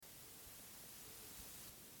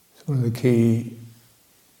It's one of the key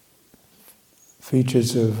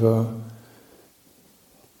features of what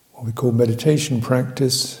we call meditation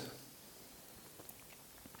practice.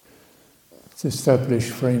 It's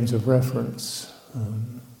established frames of reference.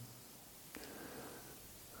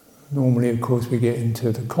 Normally, of course, we get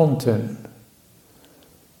into the content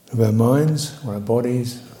of our minds or our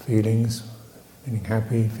bodies, feelings, feeling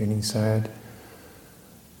happy, feeling sad,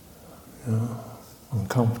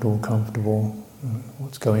 uncomfortable, comfortable,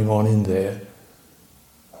 what's going on in there.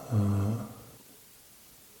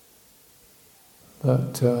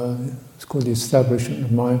 But it's called the establishment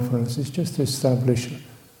of mindfulness. It's just to establish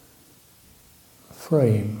a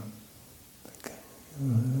frame,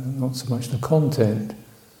 not so much the content,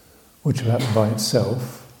 which will happen by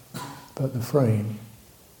itself, but the frame,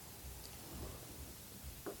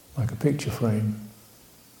 like a picture frame.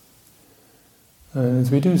 And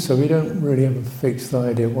as we do so, we don't really have a fixed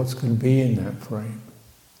idea of what's going to be in that frame.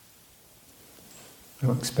 We're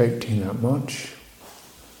not expecting that much.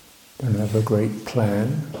 Don't have a great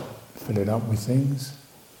plan, fill it up with things,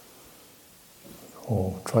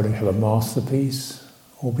 or try to have a masterpiece,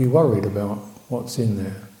 or be worried about what's in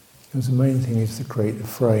there. Because the main thing is to create the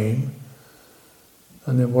frame,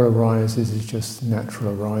 and then what arises is just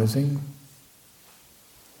natural arising.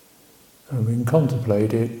 And we can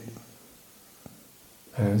contemplate it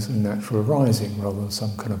as a natural arising rather than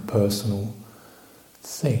some kind of personal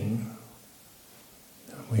thing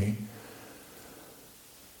that we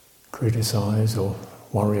criticize or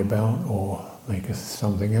worry about or make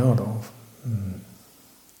something out of.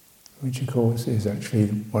 Which of course is actually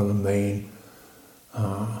one of the main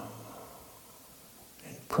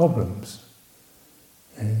problems,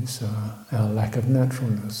 is our lack of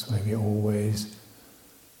naturalness. Maybe always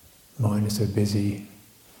mind is so busy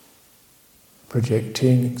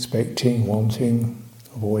projecting, expecting, wanting,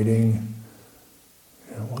 avoiding,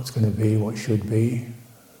 what's going to be, what should be,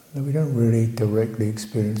 that we don't really directly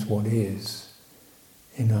experience what is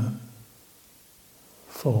in a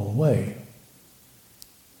full way.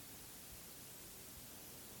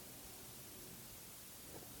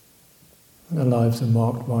 Our lives are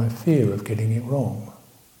marked by a fear of getting it wrong,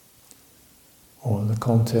 or the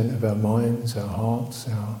content of our minds, our hearts,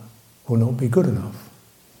 will not be good enough,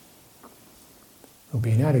 will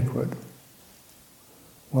be inadequate,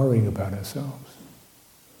 worrying about ourselves.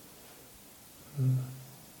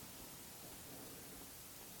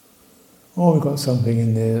 Or we've got something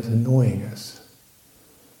in there that's annoying us.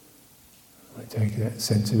 We take that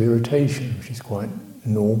sense of irritation, which is quite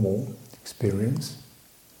normal experience.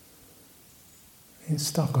 It's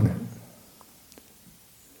stuck on it.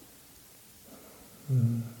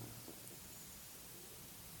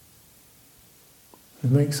 We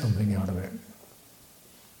make something out of it.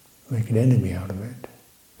 Make an enemy out of it.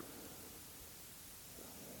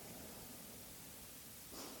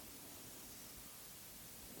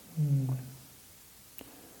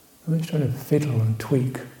 I'm just trying to fiddle and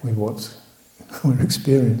tweak with what we're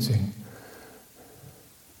experiencing.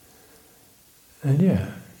 And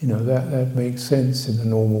that makes sense in the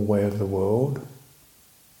normal way of the world.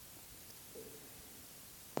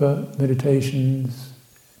 But meditation's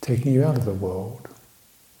taking you out of the world.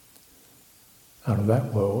 Out of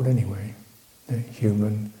that world anyway. The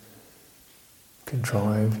human,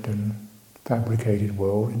 contrived and fabricated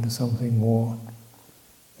world into something more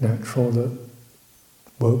natural that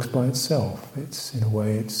works by itself. It's, in a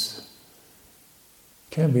way, it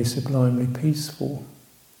can be sublimely peaceful,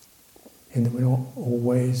 in that we're not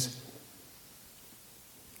always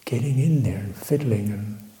getting in there and fiddling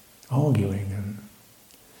and arguing and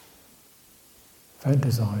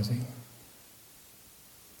fantasizing.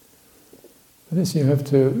 For this you have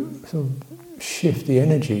to sort of shift the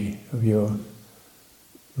energy of your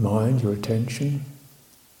mind, your attention.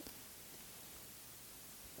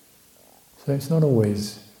 So it's not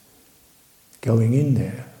always going in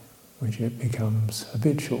there, which it becomes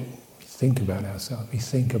habitual. We think about ourselves, we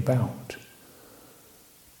think about.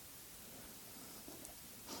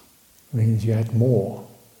 It means you add more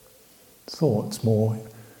thoughts, more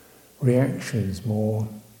reactions, more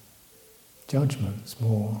judgments,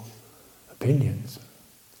 more opinions.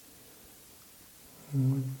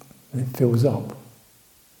 And it fills up.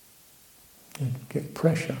 You get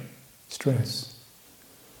pressure, stress.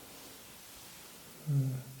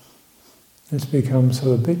 It's become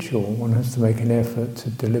so habitual, one has to make an effort to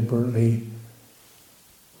deliberately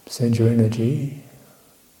send your energy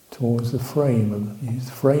towards the frame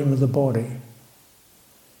of the body.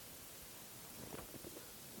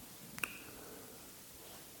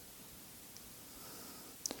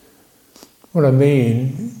 What I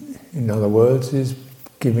mean, in other words, is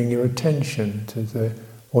giving your attention to the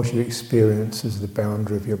what you experience as the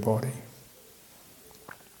boundary of your body.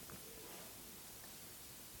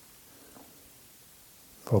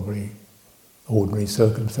 Probably ordinary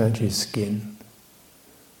circumstances, skin.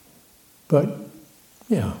 But,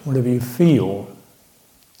 yeah, whatever you feel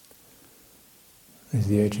is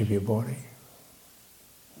the edge of your body.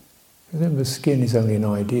 Remember, skin is only an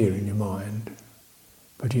idea in your mind,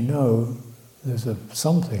 but you know there's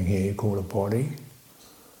something here called a body,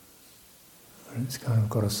 and it's kind of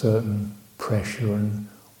got a certain pressure and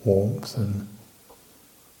warmth and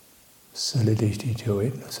solidity to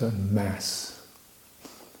it, a certain mass,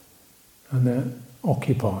 and that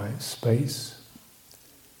occupies space.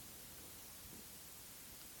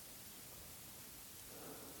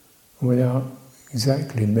 And without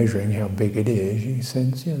exactly measuring how big it is, you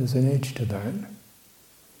sense, yeah, there's an edge to that.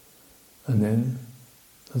 And then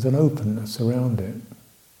there's an openness around it,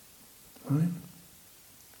 right?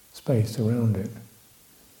 Space around it.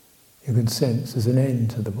 You can sense there's an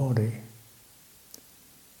end to the body.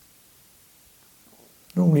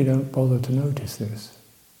 Normally you don't bother to notice this.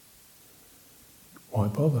 Why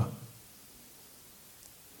bother?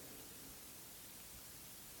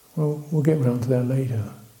 Well, we'll get round to that later.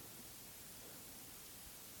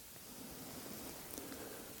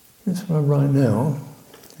 Let's try right now,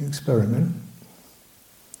 experiment.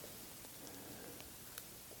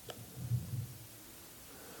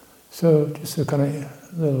 So just a kind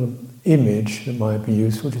of little image that might be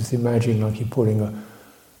useful, just imagine like you're putting a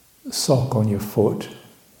sock on your foot,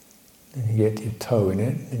 and you get your toe in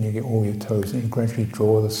it, and you get all your toes, and you gradually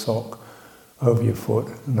draw the sock over your foot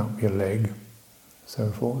and up your leg,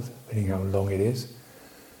 so forth, depending how long it is.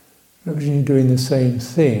 Imagine you're doing the same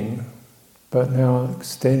thing, but now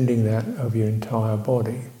extending that over your entire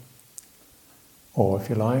body. Or if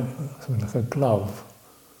you like, something like a glove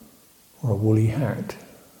or a woolly hat.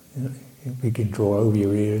 You know, you begin to draw over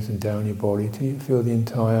your ears and down your body till you feel the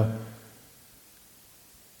entire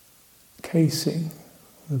casing,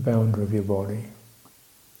 the boundary of your body.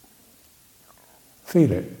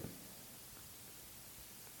 Feel it.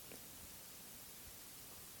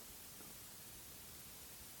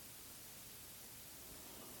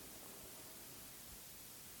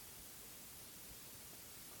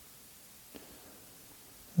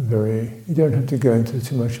 You don't have to go into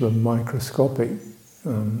too much of a microscopic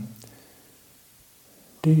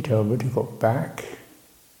detail, but you've got back,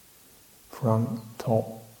 front, top,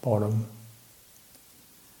 bottom.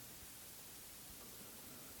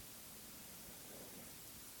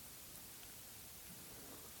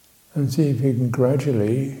 And see if you can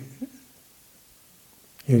gradually,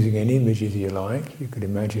 using any images you like, you could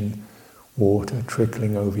imagine water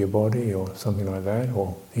trickling over your body or something like that,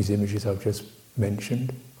 or these images I've just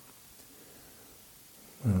mentioned.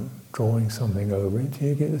 Drawing something over it,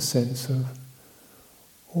 you get a sense of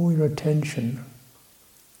all your attention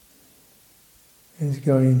is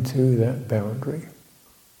going to that boundary.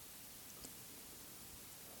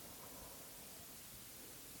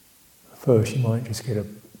 First you might just get a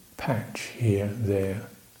patch here, there.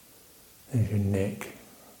 There's your neck,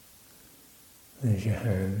 there's your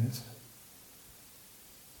hands.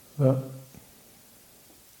 But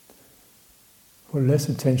put less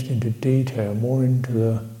attention into detail, more into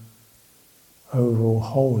the overall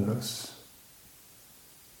wholeness.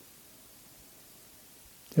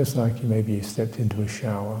 Just like maybe you stepped into a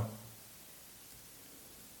shower.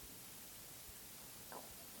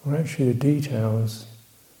 Or actually the details,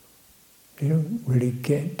 you don't really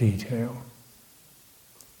get detail.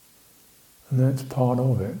 And that's part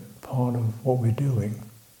of it, part of what we're doing.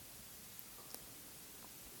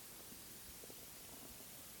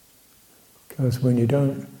 Because when you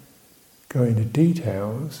don't go into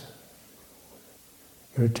details,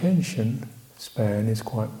 your attention span is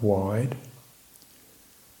quite wide.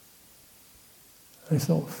 And it's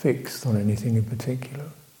not fixed on anything in particular.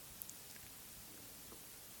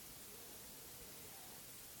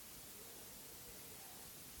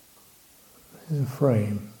 This is a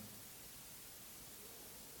frame.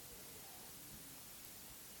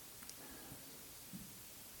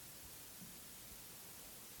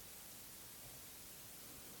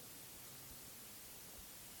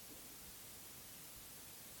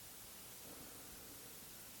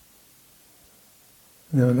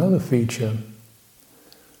 Now another feature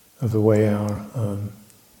of the way our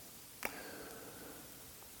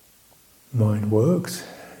mind works,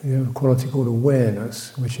 you have a quality called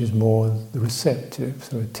awareness, which is more the receptive.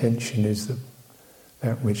 So attention is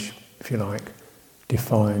that which, if you like,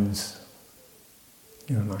 defines,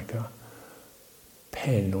 like a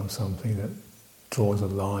pen or something that draws a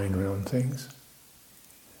line around things,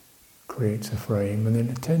 creates a frame, and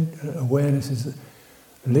then awareness is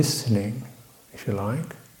listening, if you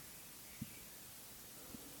like,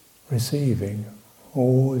 receiving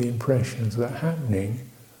all the impressions that are happening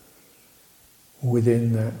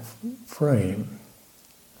within that frame.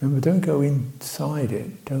 Remember, don't go inside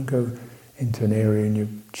it, don't go into an area in your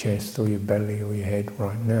chest or your belly or your head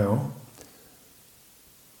right now.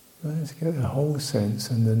 Let's get the whole sense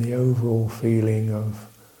and then the overall feeling of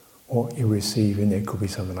what you're receiving. There could be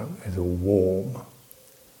something like it's all warm.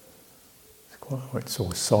 It's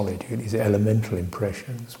all solid. You get these elemental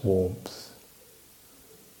impressions, warmth.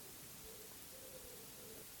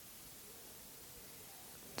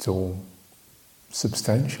 It's all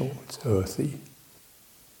substantial, it's earthy.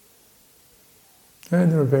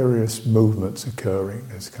 And there are various movements occurring.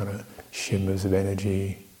 There's kind of shimmers of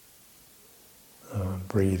energy,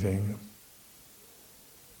 breathing.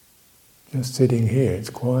 Just sitting here, it's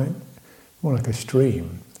quite more like a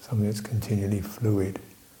stream, something that's continually fluid,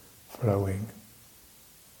 flowing,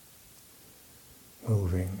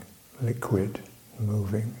 moving, liquid,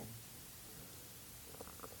 moving.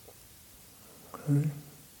 Okay.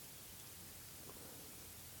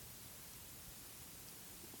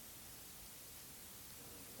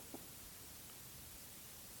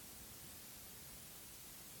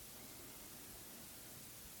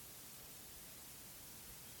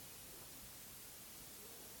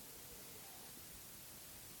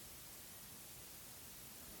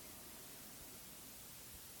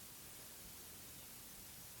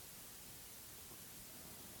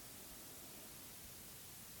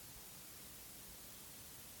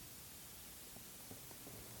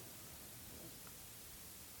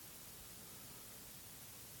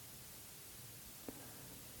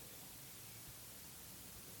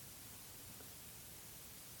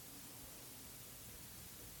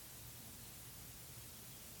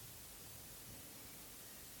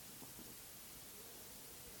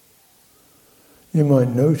 You might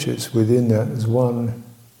notice within that there's one,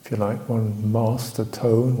 if you like, one master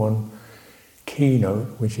tone, one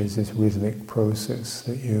keynote, which is this rhythmic process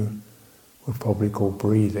that you would probably call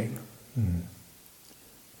breathing.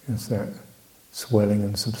 It's that swelling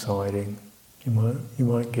and subsiding. You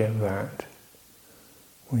might get that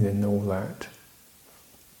within all that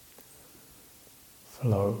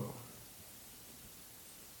flow.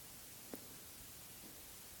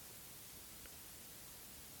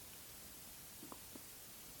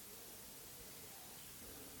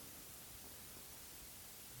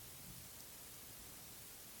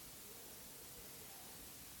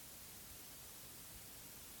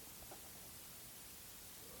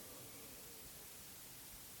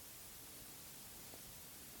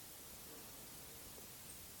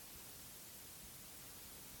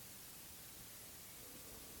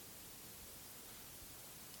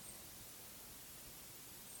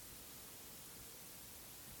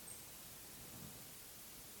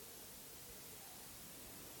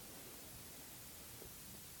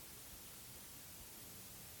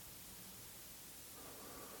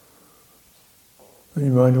 And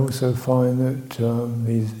you might also find that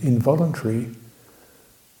these involuntary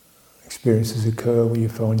experiences occur where you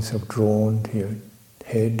find yourself drawn to your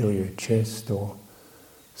head or your chest, or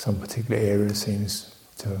some particular area seems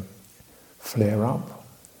to flare up,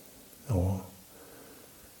 or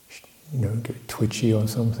get twitchy or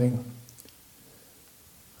something.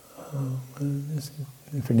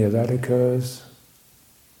 If any of that occurs,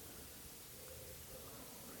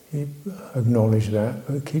 acknowledge that,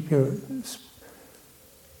 but keep your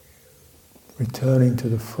returning to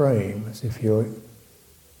the frame as if you're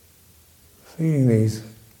feeling these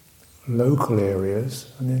local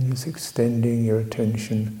areas and then just extending your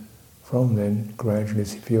attention from them gradually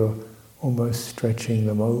as if you're almost stretching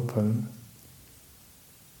them open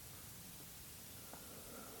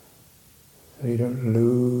so you don't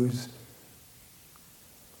lose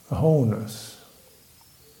the wholeness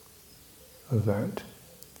of that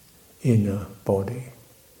inner body.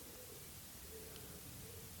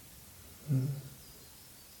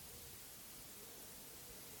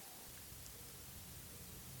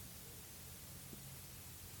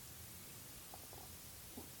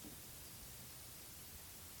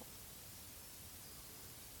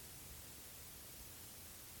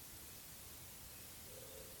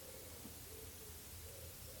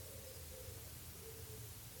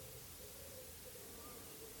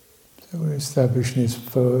 So we're establishing this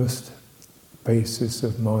first basis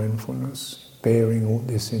of mindfulness, bearing all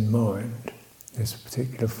this in mind, this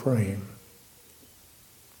particular frame.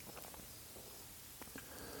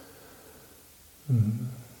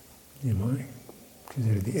 You might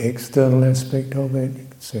consider the external aspect of it. You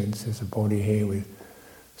can sense there's a body here with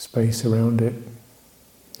space around it,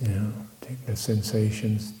 particular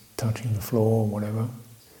sensations touching the floor, whatever.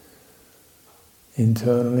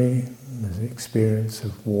 internally, there's an experience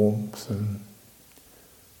of warmth and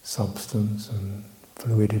substance and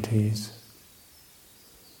fluidities.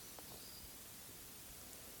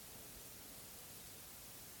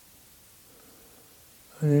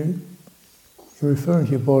 And you're referring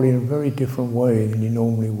to your body in a very different way than you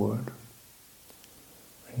normally would.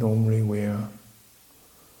 Normally we are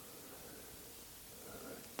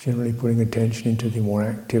generally putting attention into the more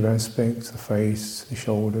active aspects, the face, the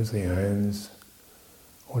shoulders, the hands,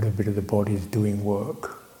 whatever bit of the body is doing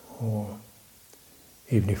work, or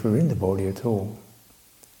even if we're in the body at all.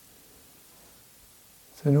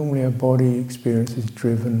 So normally our body experience is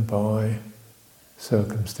driven by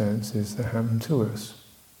circumstances that happen to us.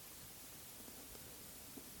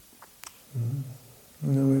 And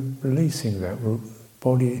then we're releasing that.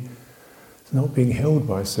 Body is not being held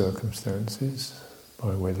by circumstances,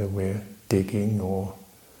 by whether we're digging or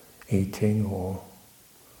eating or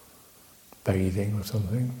bathing or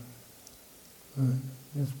something.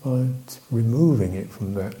 Just by removing it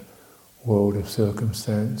from that world of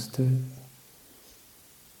circumstance to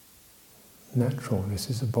natural. This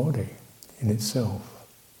is a body in itself.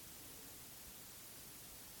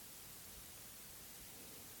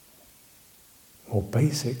 More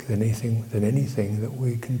basic than anything that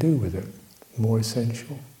we can do with it, more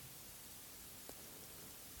essential.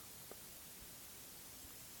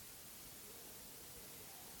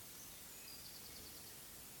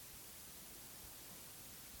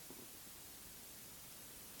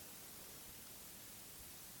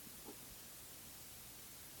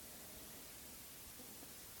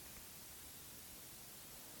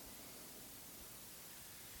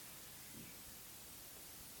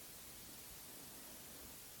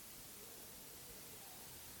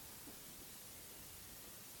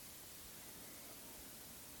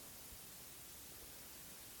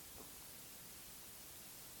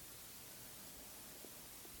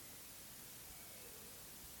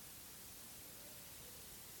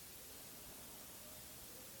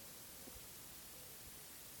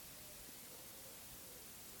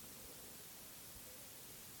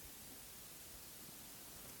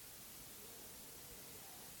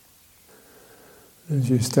 As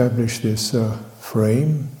you establish this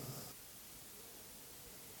frame,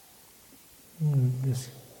 just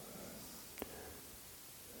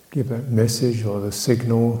give that message or the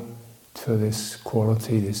signal to this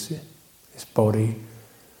quality, this body.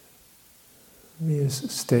 Be as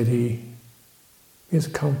steady, be as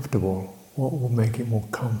comfortable. What will make it more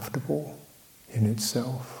comfortable in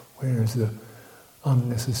itself? Where is the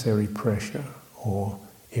unnecessary pressure or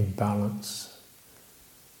imbalance?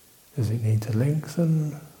 Does it need to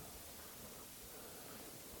lengthen?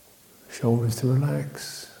 Shoulders to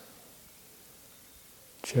relax?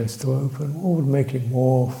 Chest to open? What would make it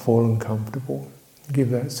more full and comfortable? Give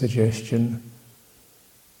that suggestion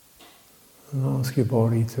and ask your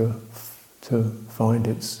body to find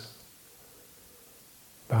its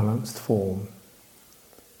balanced form.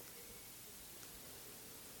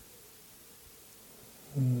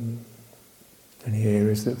 Any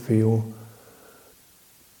areas that feel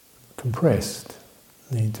compressed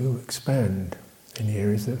need to expand. Any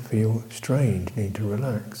areas that feel strained need to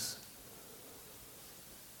relax.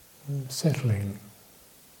 Settling.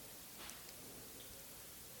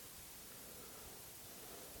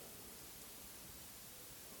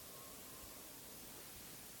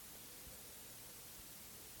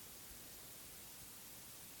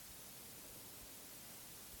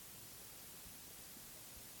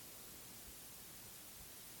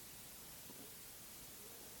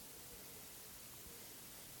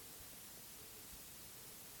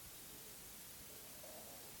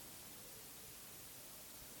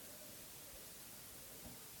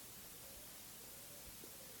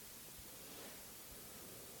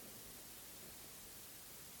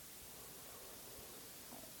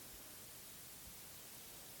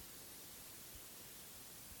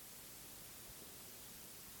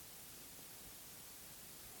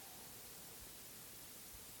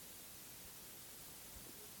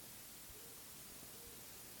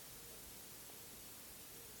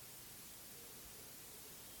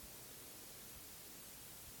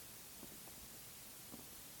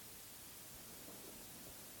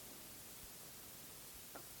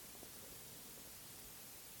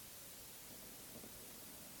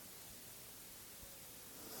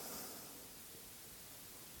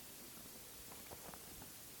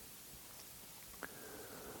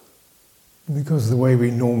 Because the way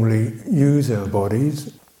we normally use our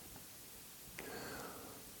bodies,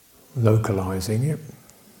 localizing it,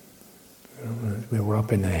 we're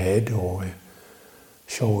up in the head or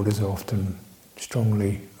shoulders are often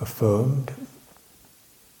strongly affirmed.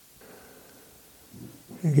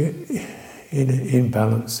 You get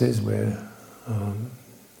imbalances where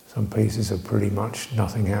some pieces are pretty much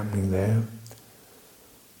nothing happening there.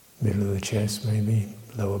 Middle of the chest maybe,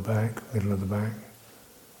 lower back, middle of the back.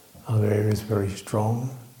 Other areas very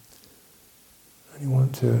strong. And you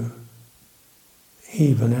want to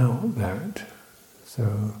even out that.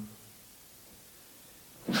 So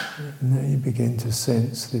now you begin to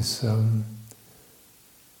sense this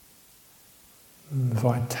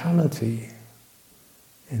vitality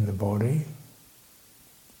in the body,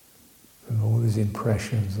 and all these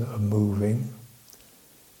impressions that are moving,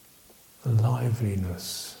 a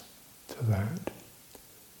liveliness to that.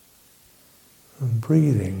 And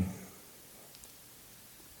breathing,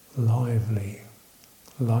 lively,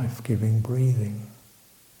 life-giving breathing.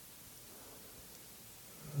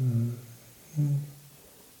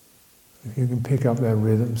 If you can pick up their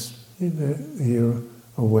rhythms, your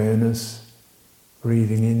awareness,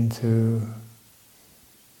 breathing into,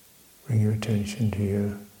 bring your attention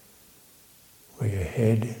to where your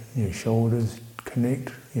head and your shoulders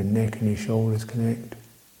connect, your neck and your shoulders connect.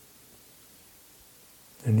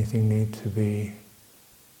 Anything need to be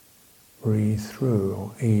breathed through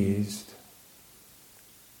or eased,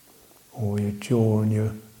 or your jaw and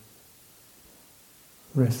your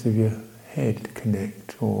rest of your head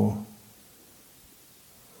connect, or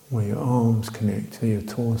where your arms connect to your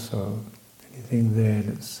torso, anything there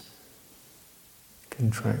that's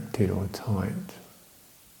contracted or tight.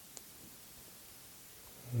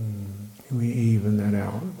 We even that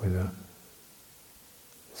out with a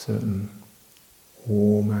certain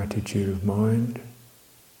warm attitude of mind.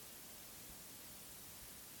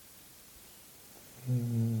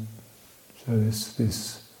 So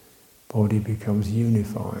this body becomes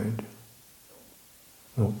unified,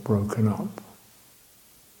 not broken up.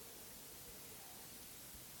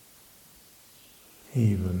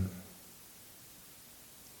 Even,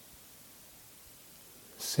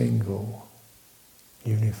 single,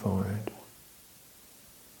 unified.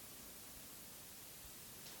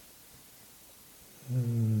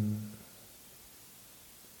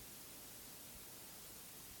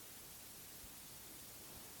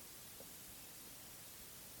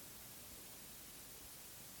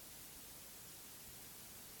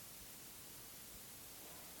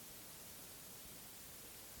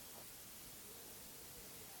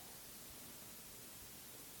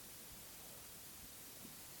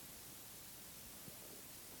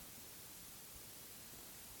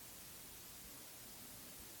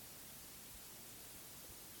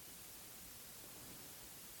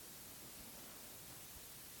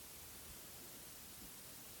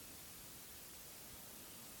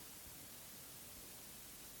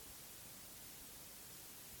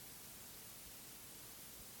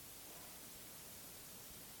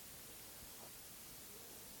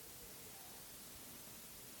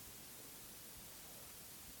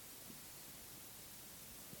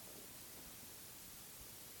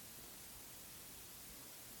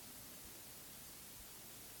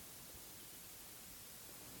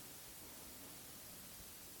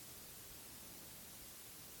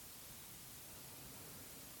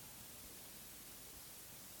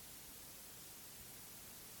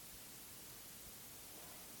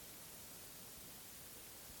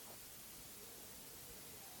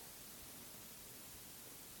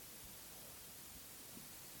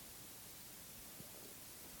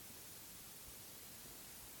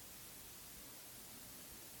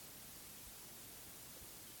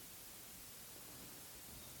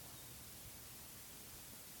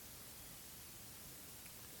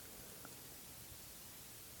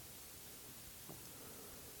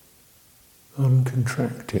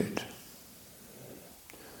 Uncontracted.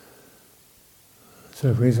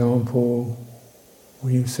 So for example,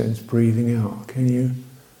 when you sense breathing out, can you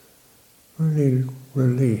really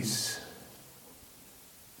release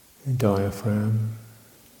your diaphragm,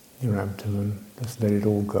 your abdomen, just let it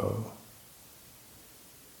all go.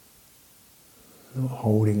 Not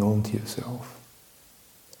holding on to yourself.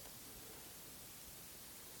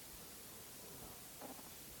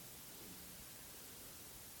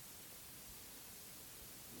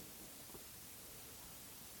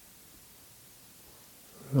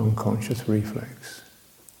 Unconscious reflex.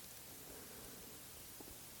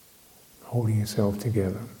 Holding yourself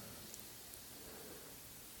together.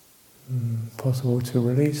 Possible to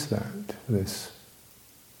release that for this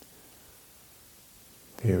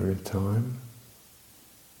period of time.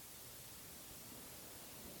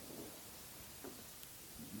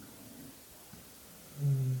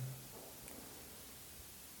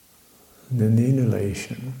 And then the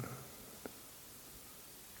inhalation.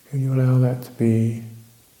 Can you allow that to be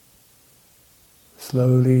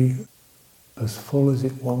slowly as full as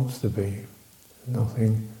it wants to be,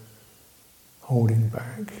 nothing holding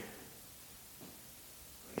back.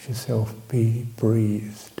 Let yourself be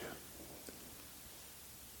breathed.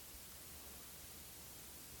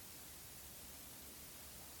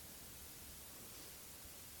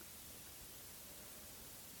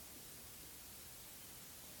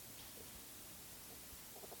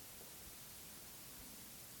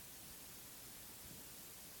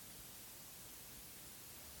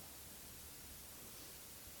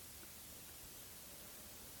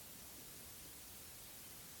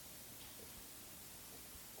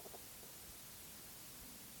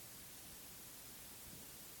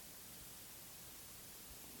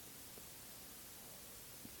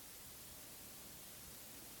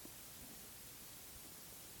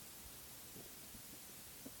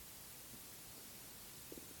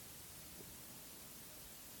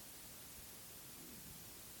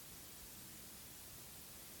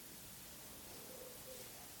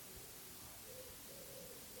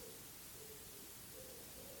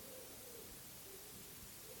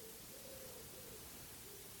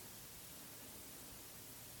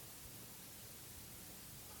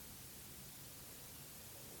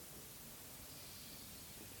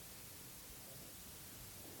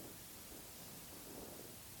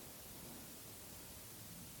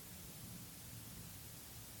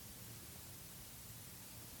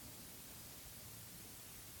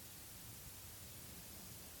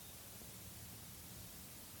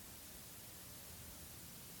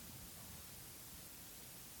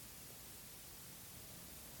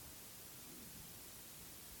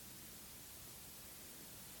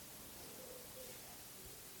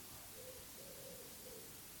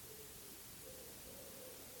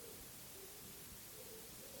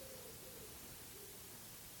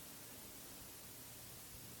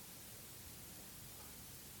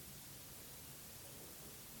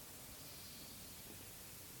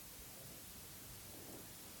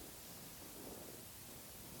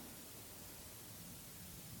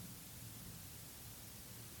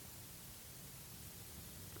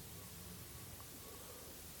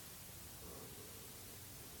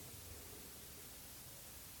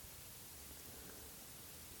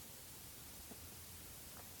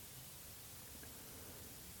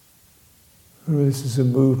 This is a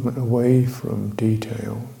movement away from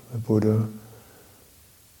detail. The Buddha,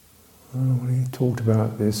 when he talked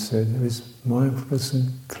about this, said there is mindfulness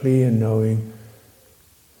and clear knowing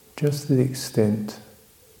just to the extent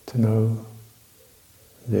to know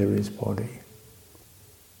there is body.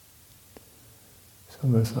 It's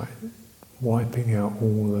almost like wiping out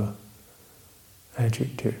all the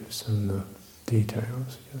adjectives and the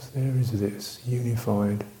details. Just there is this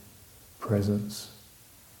unified presence.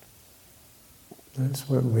 That's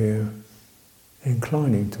what we're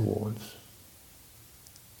inclining towards.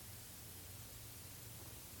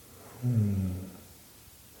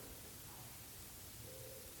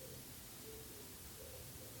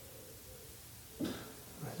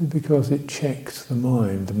 Because it checks the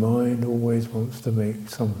mind. The mind always wants to make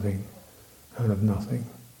something out of nothing.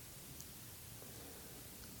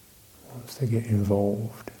 Wants to get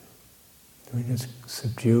involved. We're just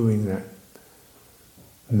subduing that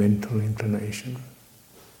mental inclination.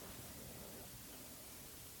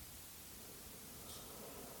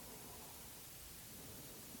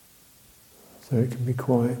 So it can be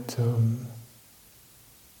quite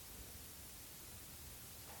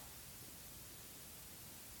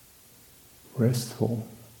restful.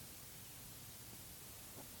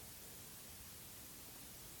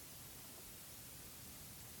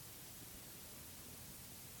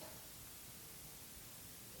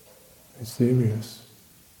 It's serious.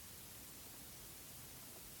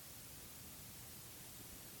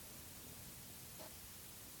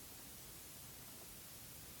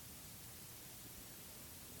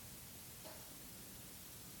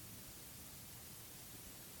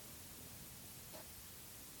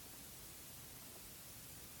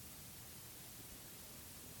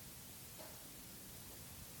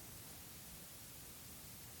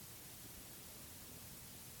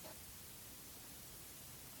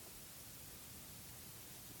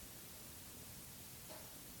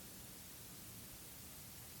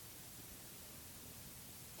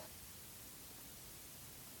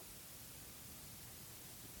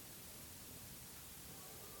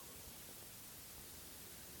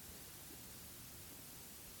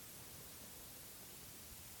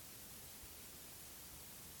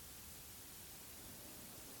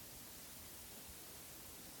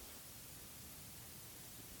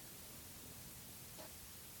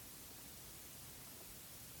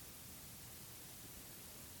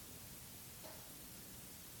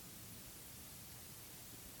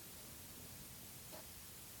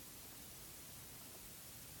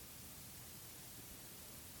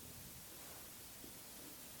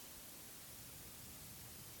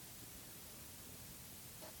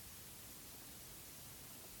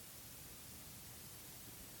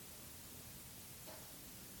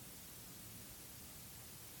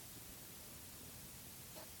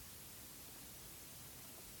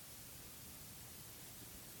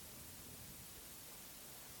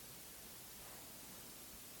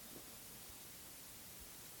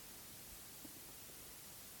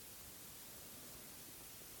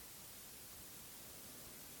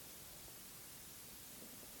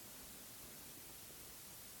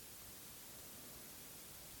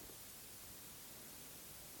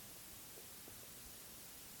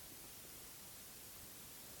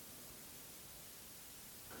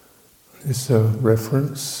 This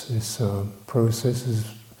reference, this process is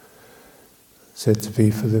said to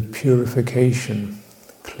be for the purification,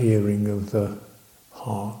 clearing of the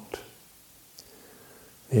heart,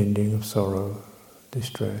 the ending of sorrow,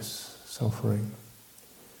 distress, suffering,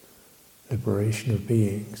 liberation of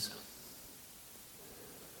beings.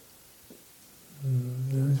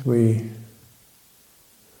 As we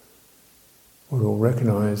would all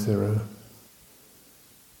recognize, there are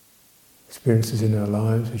experiences in our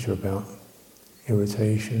lives which are about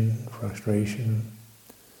irritation, frustration,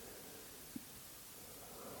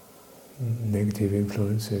 negative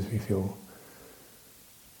influences. We feel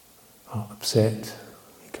upset,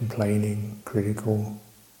 complaining, critical,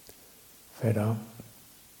 fed up,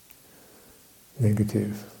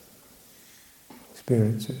 negative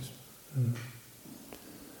experiences.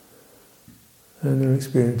 And there are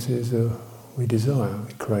experiences we desire,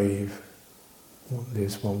 we crave, want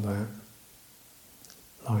this, want that,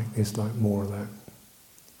 like this, like more of that.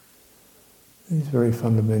 These very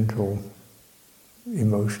fundamental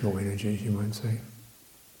emotional energies, you might say.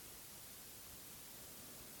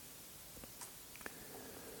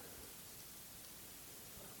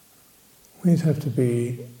 These have to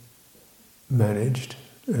be managed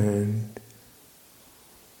and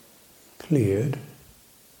cleared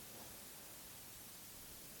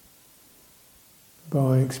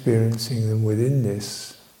by experiencing them within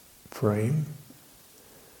this frame.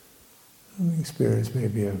 And we experience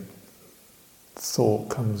maybe a thought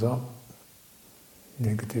comes up,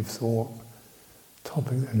 negative thought,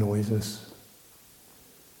 topic that annoys us.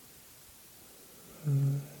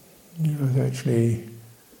 Actually,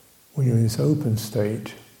 when you're in this open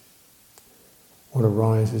state, what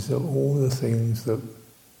arises are all the things that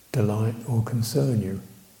delight or concern you.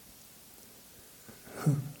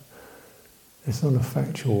 It's not a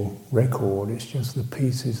factual record, it's just the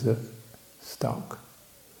pieces that stuck.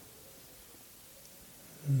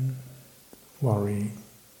 Worry,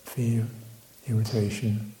 fear,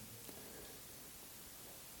 irritation,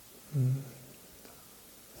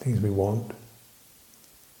 things we want,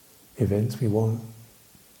 events we want,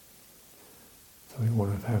 something we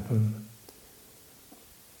want to happen.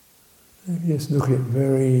 And you just look at it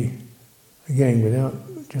very, again, without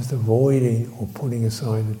just avoiding or putting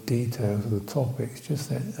aside the details of the topics,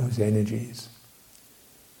 just those energies,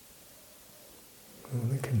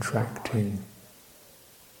 the contracting,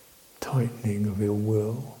 tightening of ill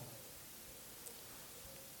will,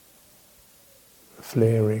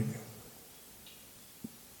 flaring,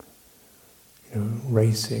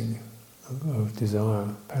 racing of desire,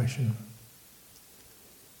 passion,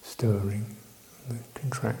 stirring, the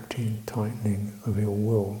contracting, tightening of ill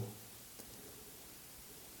will.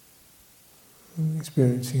 And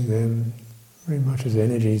experiencing them very much as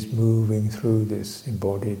energies moving through this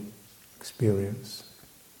embodied experience.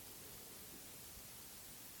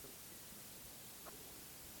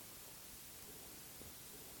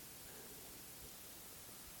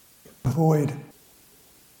 Avoid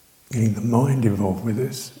getting the mind involved with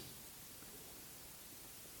this,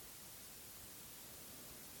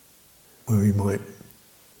 where we might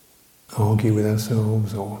argue with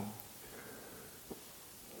ourselves or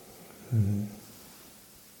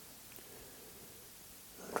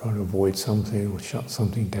try to avoid something or shut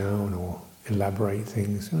something down or elaborate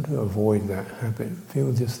things. Try to avoid that habit.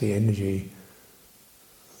 Feel just the energy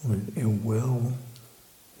with ill will,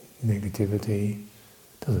 negativity.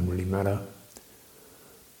 Doesn't really matter.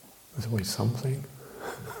 There's always something.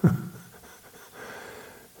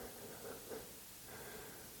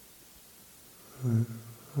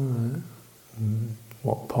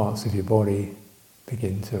 What parts of your body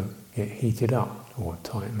begin to get heated up or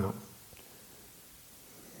tighten up?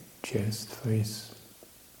 Chest, face,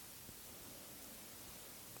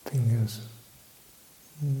 fingers.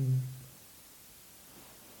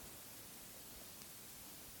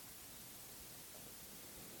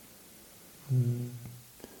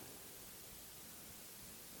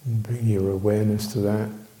 And bring your awareness to that,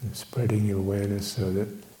 and spreading your awareness so that,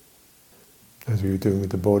 as we were doing with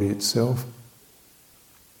the body itself,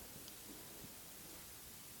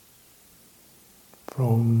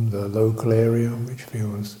 from the local area which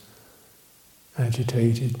feels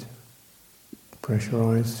agitated,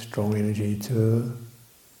 pressurized, strong energy, to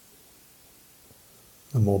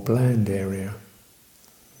the more bland area.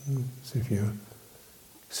 So if you're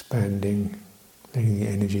expanding, letting the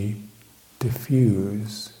energy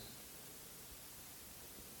diffuse,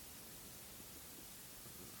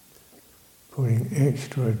 putting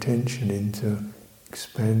extra attention into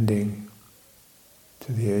expanding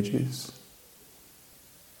to the edges.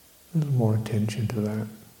 A little more attention to that,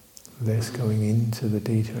 less going into the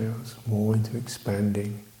details, more into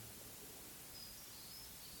expanding,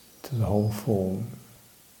 to the whole form.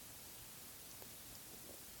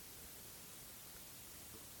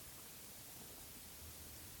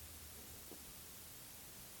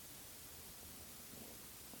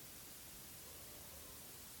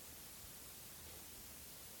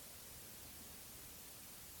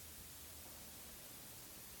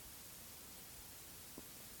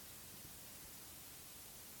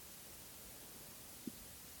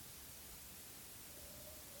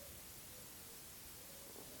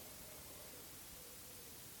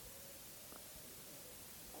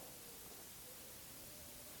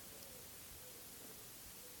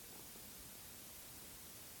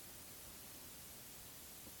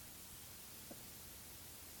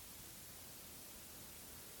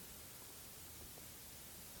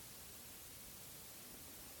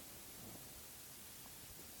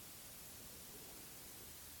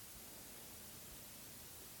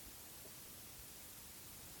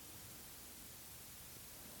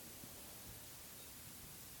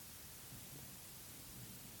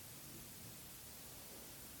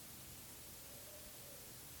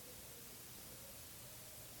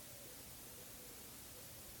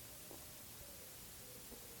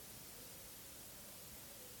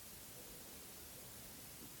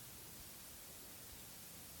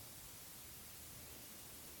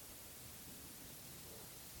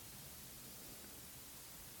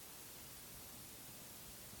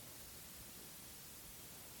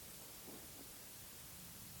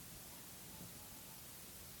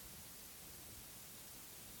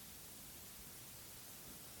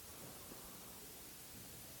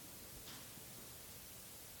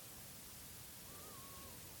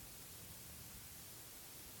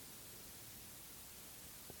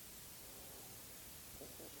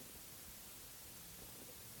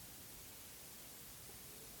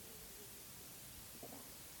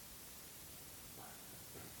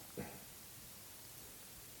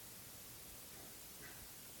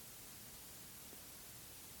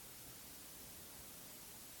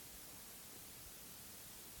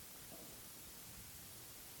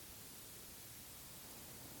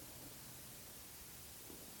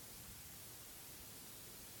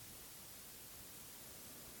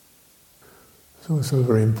 It's also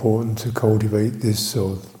very important to cultivate this,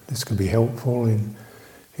 or this can be helpful if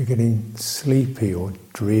you're getting sleepy or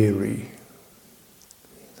dreary.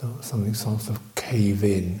 Something starts to cave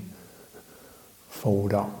in,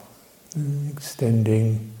 fold up,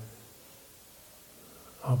 extending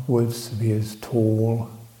upwards to be as tall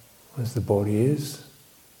as the body is,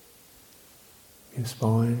 your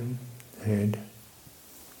spine, head.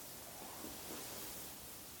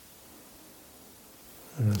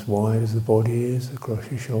 And as wide as the body is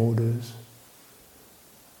across your shoulders.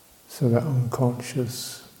 So that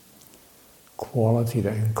unconscious quality,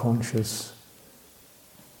 that unconscious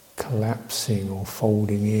collapsing or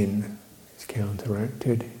folding in is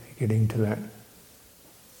counteracted if you're getting to that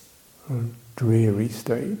dreary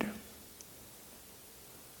state.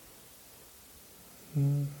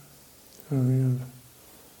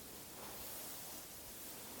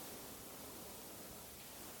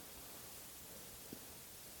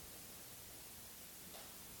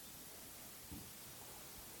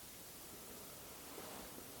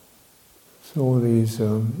 So all these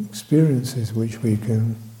experiences which we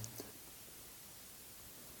can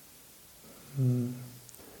find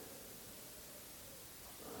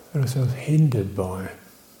ourselves hindered by.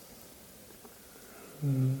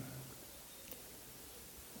 We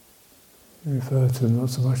refer to them not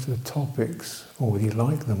so much the topics, or whether you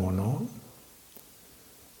like them or not,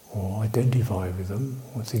 or identify with them,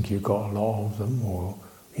 or think you've got a lot of them, or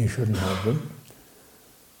you shouldn't have them,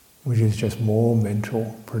 which is just more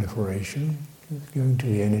mental proliferation, just going to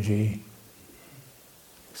the energy,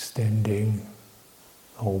 extending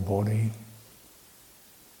the whole body,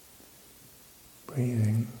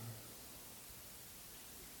 breathing.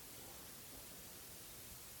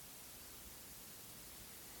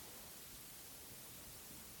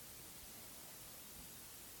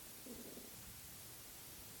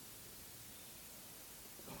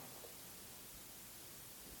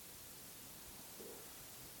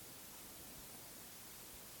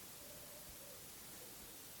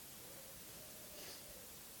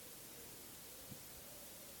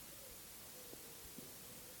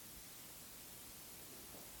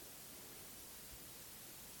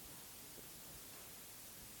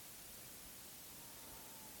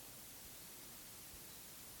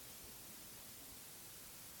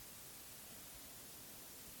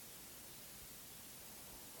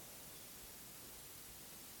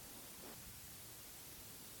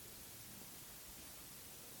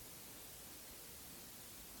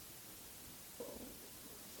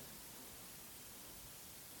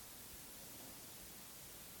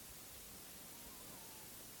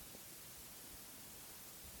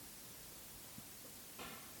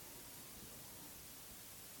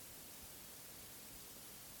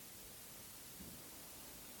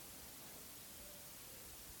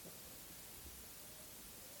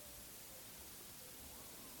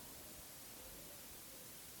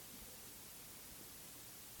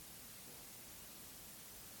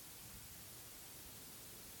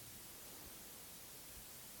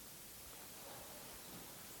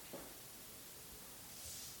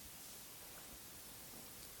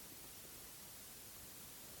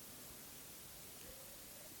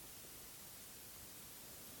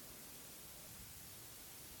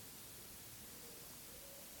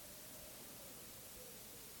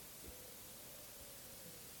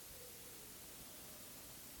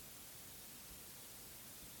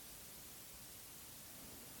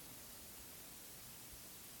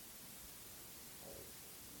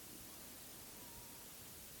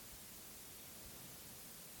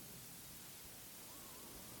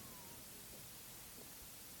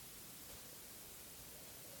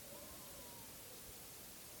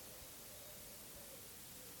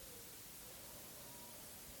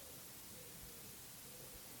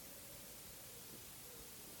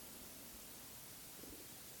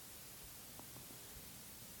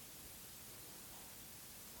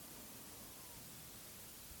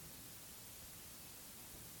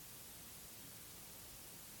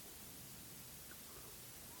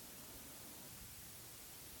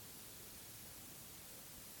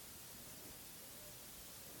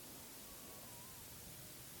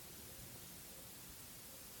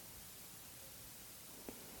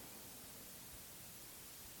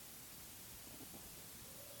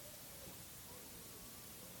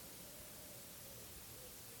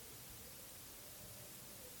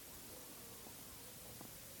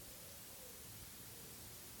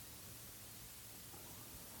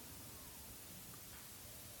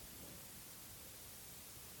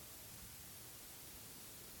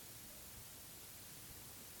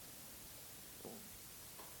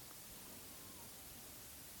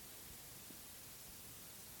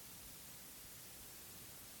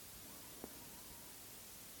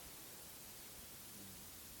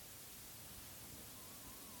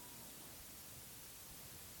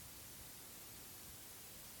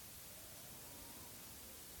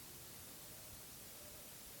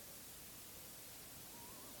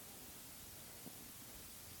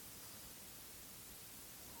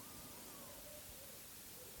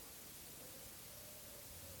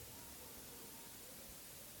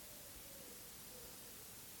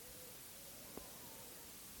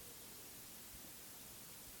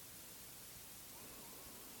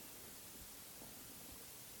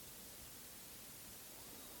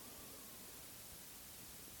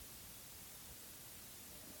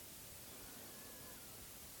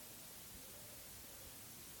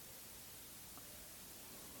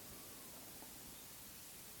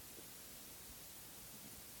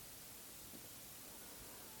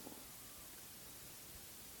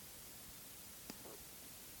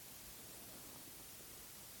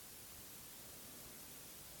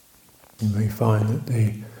 You may find that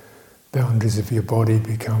the boundaries of your body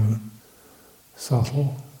become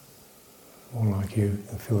subtle, more like you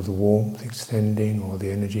can feel the warmth extending or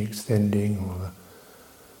the energy extending, or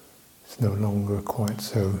it's no longer quite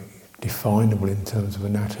so definable in terms of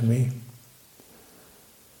anatomy,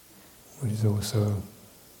 which is also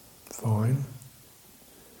fine.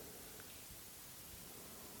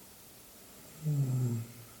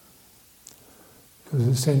 Because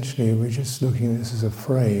essentially we're just looking at this as a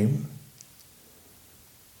frame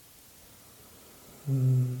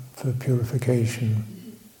for purification.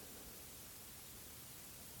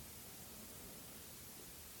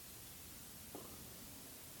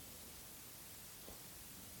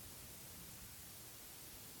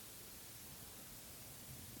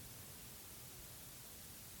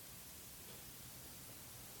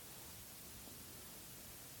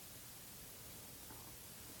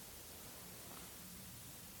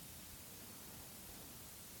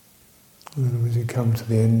 And then as we come to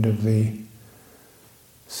the end of the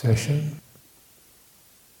session,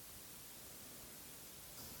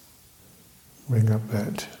 bring up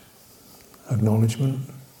that acknowledgement.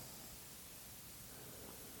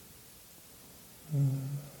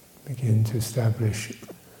 Begin to establish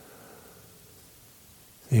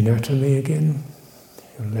the anatomy again,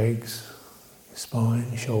 your legs, your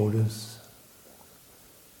spine, shoulders,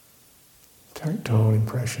 tactile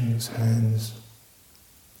impressions, hands,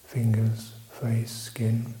 fingers, face,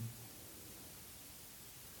 skin.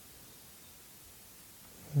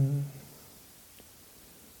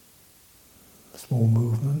 Small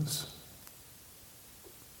movements.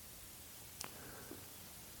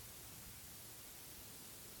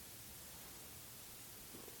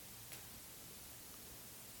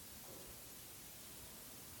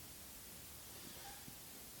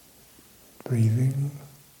 Breathing.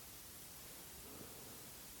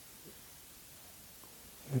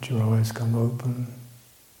 Let your eyes come open.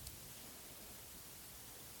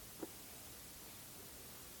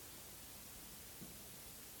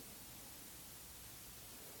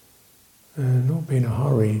 And not be in a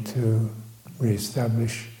hurry to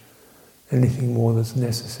re-establish anything more that's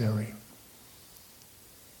necessary.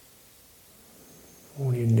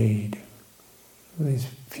 All you need, these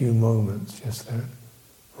few moments, just that.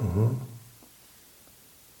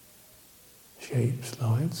 Shapes,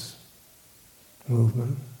 lights,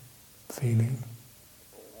 movement, feeling.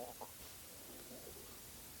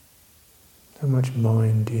 How much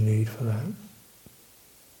mind do you need for that?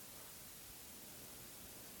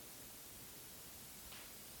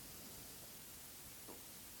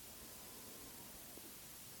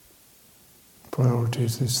 Priority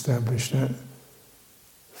is to establish that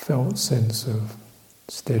felt sense of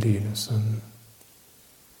steadiness and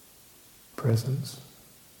presence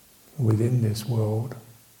within this world.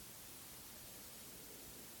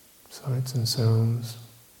 Sights and sounds,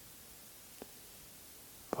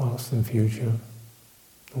 past and future,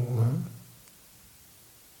 all that.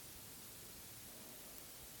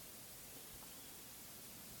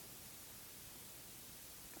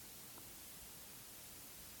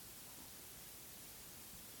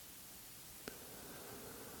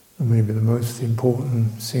 And maybe the most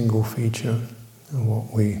important single feature of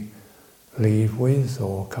what we leave with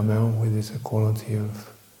or come out with is a quality of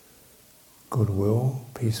goodwill,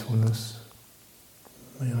 peacefulness.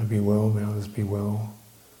 May I be well, may others be well.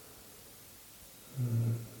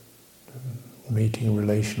 Meeting a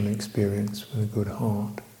relational experience with a good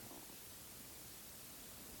heart.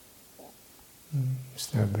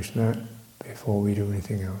 Establish that before we do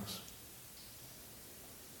anything else.